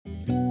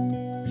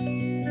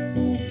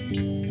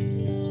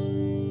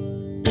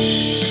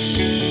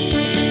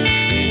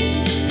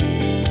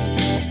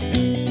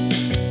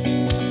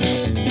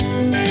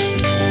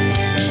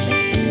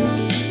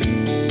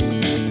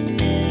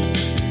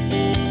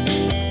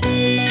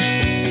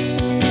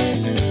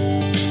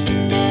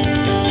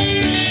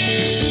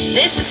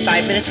is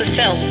 5 Minutes with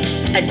Phil,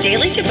 a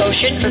daily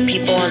devotion for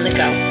people on the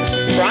go.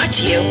 Brought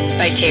to you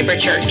by Tabor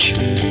Church.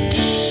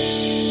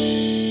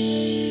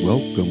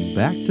 Welcome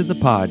back to the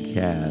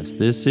podcast.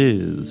 This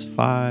is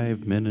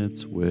 5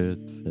 Minutes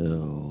with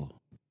Phil.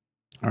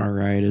 All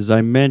right, as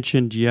I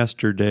mentioned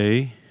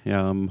yesterday,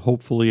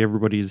 hopefully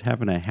everybody's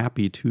having a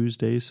happy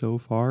Tuesday so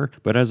far.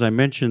 But as I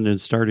mentioned and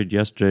started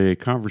yesterday, a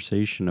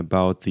conversation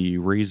about the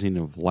raising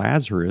of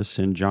Lazarus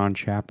in John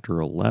chapter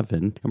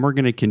 11. And we're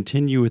going to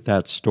continue with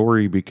that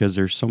story because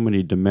there's so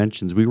many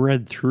dimensions. We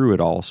read through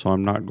it all, so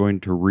I'm not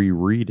going to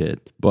reread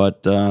it.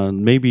 But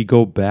maybe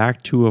go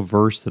back to a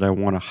verse that I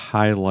want to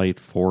highlight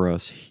for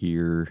us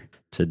here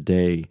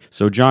today.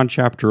 So John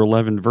chapter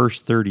 11,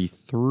 verse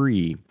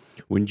 33.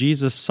 When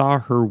Jesus saw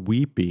her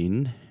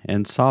weeping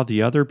and saw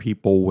the other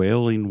people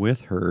wailing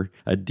with her,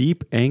 a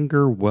deep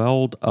anger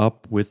welled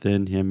up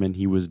within him, and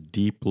he was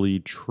deeply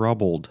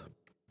troubled.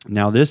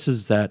 Now, this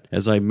is that,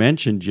 as I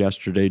mentioned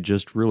yesterday,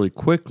 just really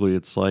quickly,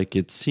 it's like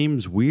it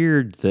seems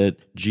weird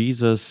that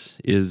Jesus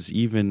is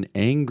even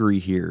angry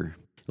here.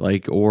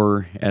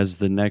 Or as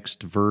the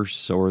next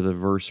verse, or the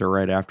verse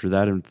right after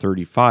that in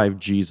 35,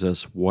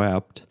 Jesus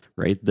wept,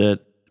 right? That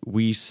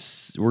we're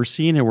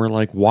seeing it, we're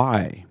like,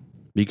 why?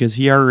 Because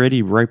he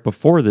already, right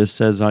before this,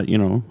 says, I'm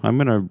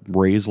going to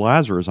raise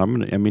Lazarus.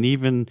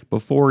 Even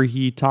before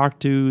he talked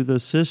to the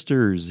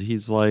sisters,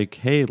 he's like,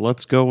 hey,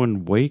 let's go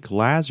and wake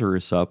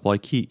Lazarus up.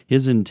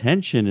 His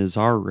intention is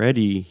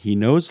already, he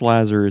knows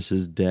Lazarus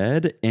is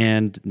dead,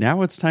 and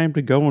now it's time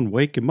to go and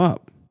wake him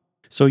up.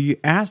 So you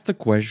ask the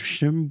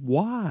question,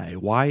 why?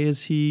 Why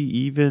is he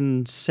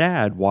even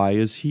sad? Why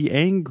is he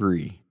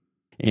angry?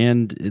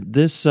 And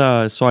this,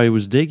 so I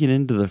was digging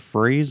into the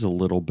phrase a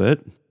little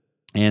bit.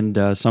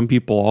 And some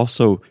people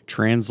also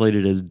translate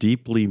it as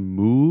deeply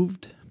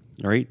moved,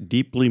 right?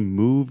 Deeply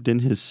moved in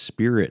his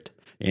spirit.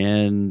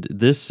 And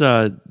this,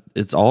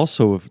 it's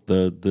also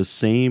the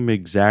same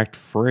exact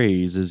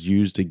phrase is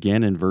used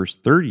again in verse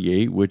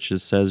 38, which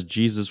says,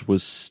 Jesus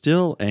was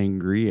still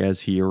angry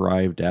as he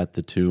arrived at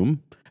the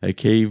tomb, a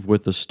cave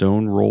with a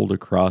stone rolled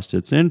across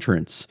its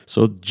entrance.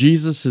 So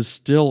Jesus is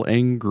still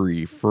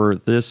angry for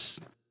this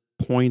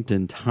point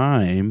in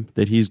time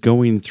that he's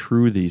going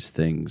through these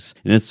things.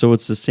 And it's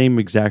the same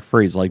exact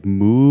phrase, like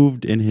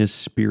moved in his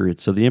spirit.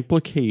 So the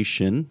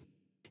implication,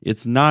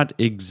 it's not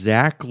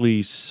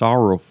exactly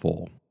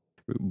sorrowful.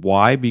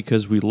 Why?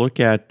 Because we look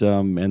at,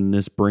 and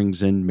this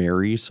brings in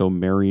Mary, so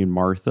Mary and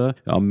Martha.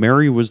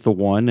 Mary was the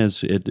one,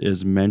 as it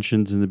is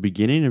mentioned in the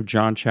beginning of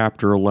John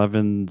chapter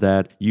 11,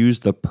 that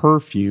used the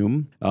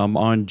perfume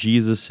on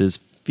Jesus's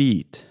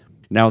feet.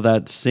 Now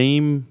that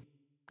same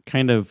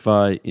kind of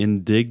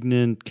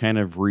indignant kind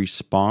of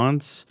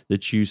response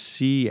that you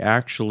see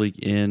actually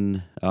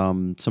in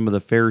some of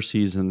the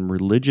Pharisees and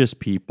religious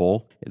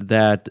people,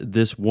 that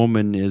this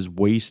woman is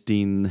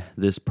wasting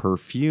this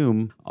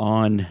perfume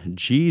on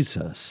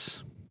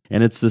Jesus.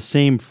 And it's the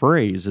same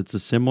phrase. It's a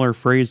similar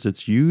phrase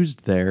that's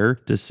used there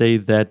to say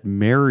that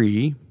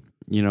Mary,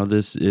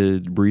 this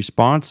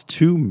response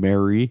to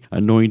Mary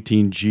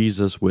anointing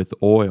Jesus with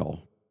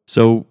oil.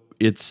 So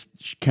it's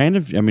kind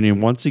of,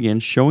 and once again,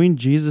 showing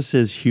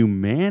Jesus'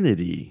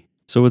 humanity.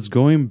 So it's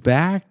going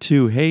back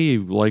to, hey,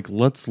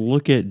 let's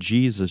look at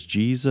Jesus.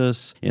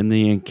 Jesus and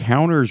the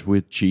encounters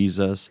with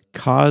Jesus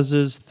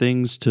causes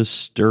things to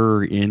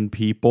stir in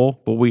people,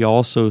 but we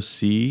also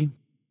see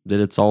that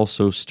it's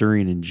also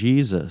stirring in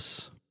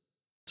Jesus.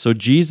 So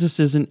Jesus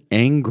isn't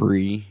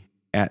angry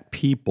at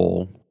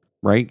people,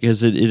 right?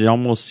 Because it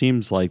almost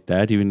seems like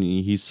that. Even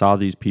he saw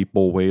these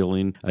people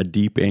wailing, a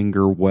deep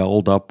anger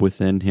welled up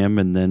within him,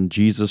 and then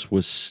Jesus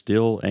was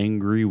still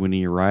angry when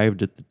he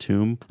arrived at the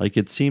tomb.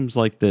 It seems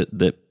like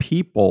that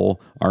people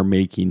are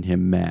making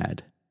him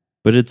mad.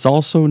 But it's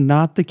also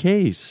not the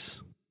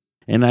case.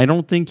 And I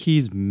don't think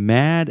he's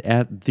mad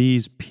at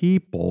these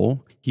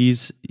people.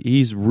 He's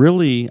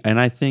really, and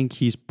I think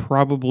he's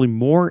probably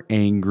more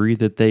angry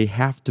that they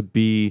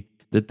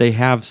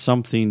have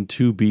something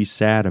to be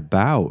sad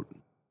about.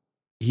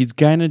 He's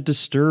kind of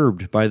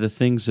disturbed by the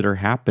things that are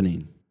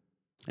happening.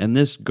 And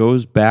this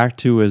goes back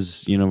to,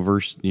 as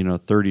verse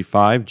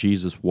 35,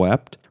 Jesus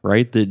wept,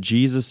 right? That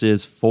Jesus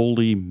is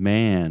fully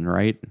man,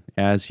 right?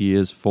 As he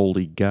is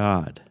fully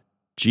God.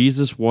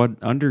 Jesus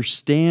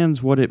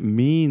understands what it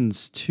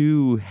means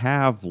to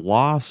have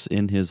loss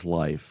in his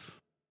life.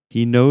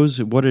 He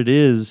knows what it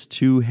is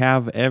to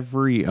have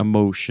every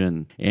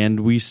emotion.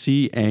 And we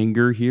see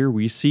anger here,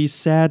 we see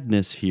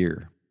sadness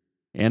here.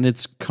 And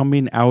it's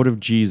coming out of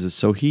Jesus.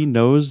 So he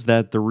knows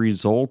that the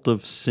result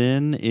of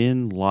sin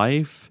in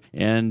life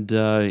and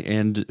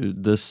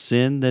the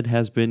sin that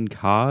has been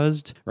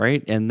caused,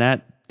 right? And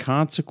that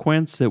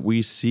consequence that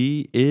we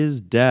see is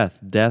death.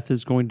 Death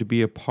is going to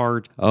be a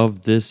part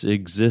of this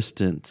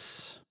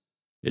existence.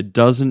 It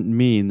doesn't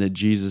mean that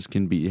Jesus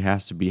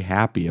has to be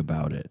happy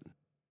about it.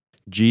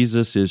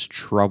 Jesus is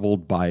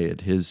troubled by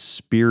it. His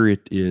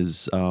spirit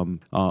is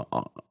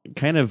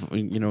kind of,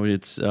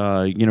 it's,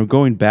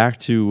 going back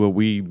to what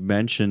we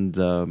mentioned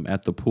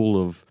at the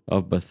pool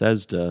of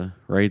Bethesda,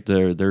 right?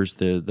 There's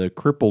the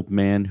crippled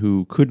man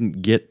who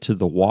couldn't get to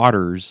the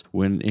waters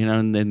when,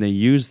 and then they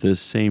use this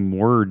same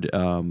word,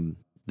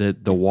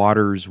 that the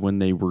waters, when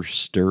they were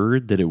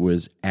stirred, that it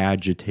was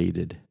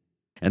agitated.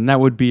 And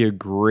that would be a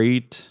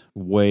great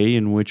way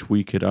in which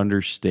we could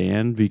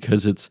understand,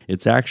 because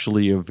it's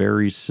actually a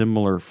very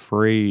similar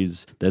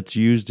phrase that's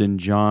used in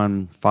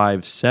John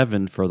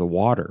 5:7 for the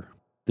water,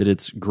 that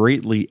it's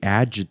greatly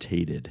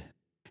agitated.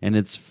 And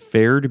it's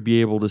fair to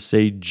be able to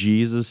say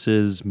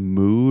Jesus's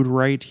mood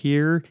right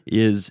here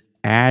is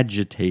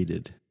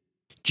agitated.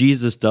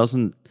 Jesus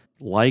doesn't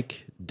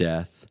like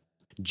death.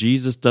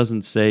 Jesus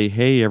doesn't say,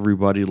 hey,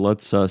 everybody,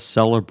 let's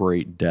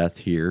celebrate death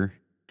here.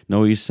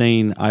 No, he's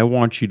saying, I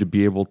want you to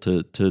be able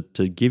to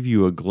give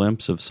you a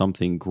glimpse of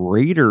something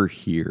greater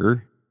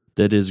here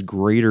that is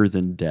greater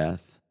than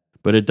death.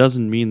 But it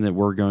doesn't mean that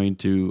we're going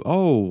to,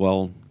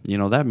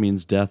 that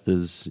means death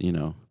is,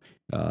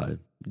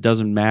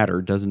 doesn't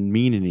matter, doesn't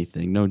mean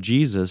anything. No,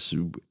 Jesus,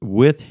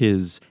 with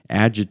his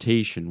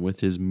agitation, with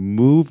his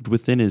moved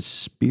within his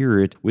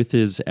spirit, with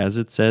his, as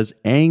it says,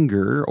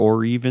 anger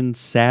or even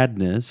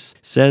sadness,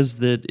 says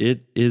that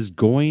it is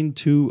going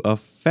to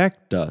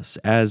affect us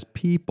as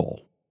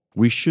people.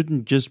 We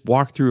shouldn't just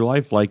walk through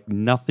life like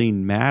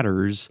nothing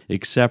matters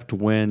except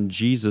when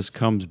Jesus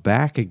comes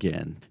back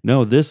again.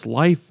 No, this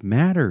life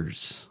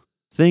matters.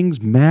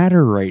 Things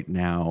matter right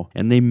now,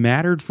 and they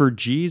mattered for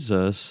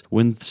Jesus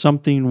when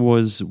something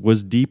was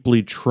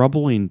deeply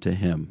troubling to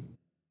him.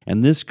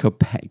 And this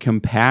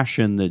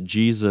compassion that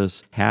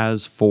Jesus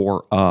has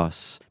for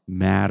us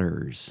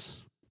matters.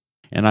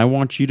 And I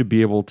want you to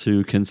be able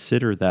to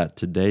consider that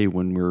today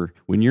when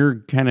you're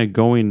kind of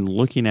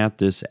looking at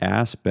this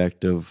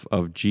aspect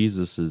of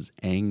Jesus's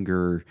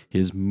anger,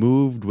 his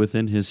moved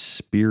within his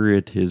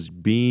spirit, his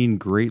being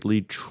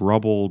greatly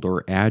troubled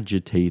or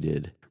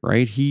agitated,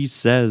 right? He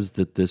says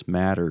that this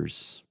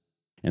matters.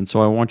 And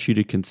so I want you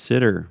to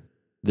consider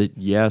that,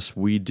 yes,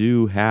 we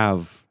do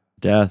have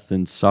death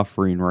and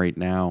suffering right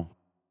now,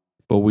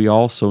 but we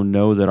also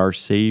know that our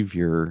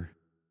Savior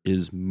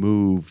is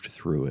moved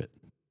through it.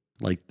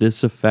 Like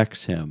this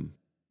affects him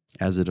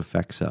as it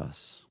affects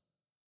us.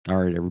 All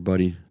right,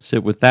 everybody,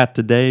 sit with that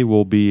today.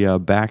 We'll be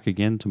back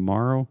again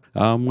tomorrow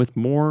with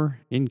more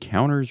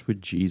encounters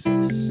with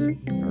Jesus. All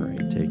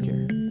right, take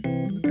care.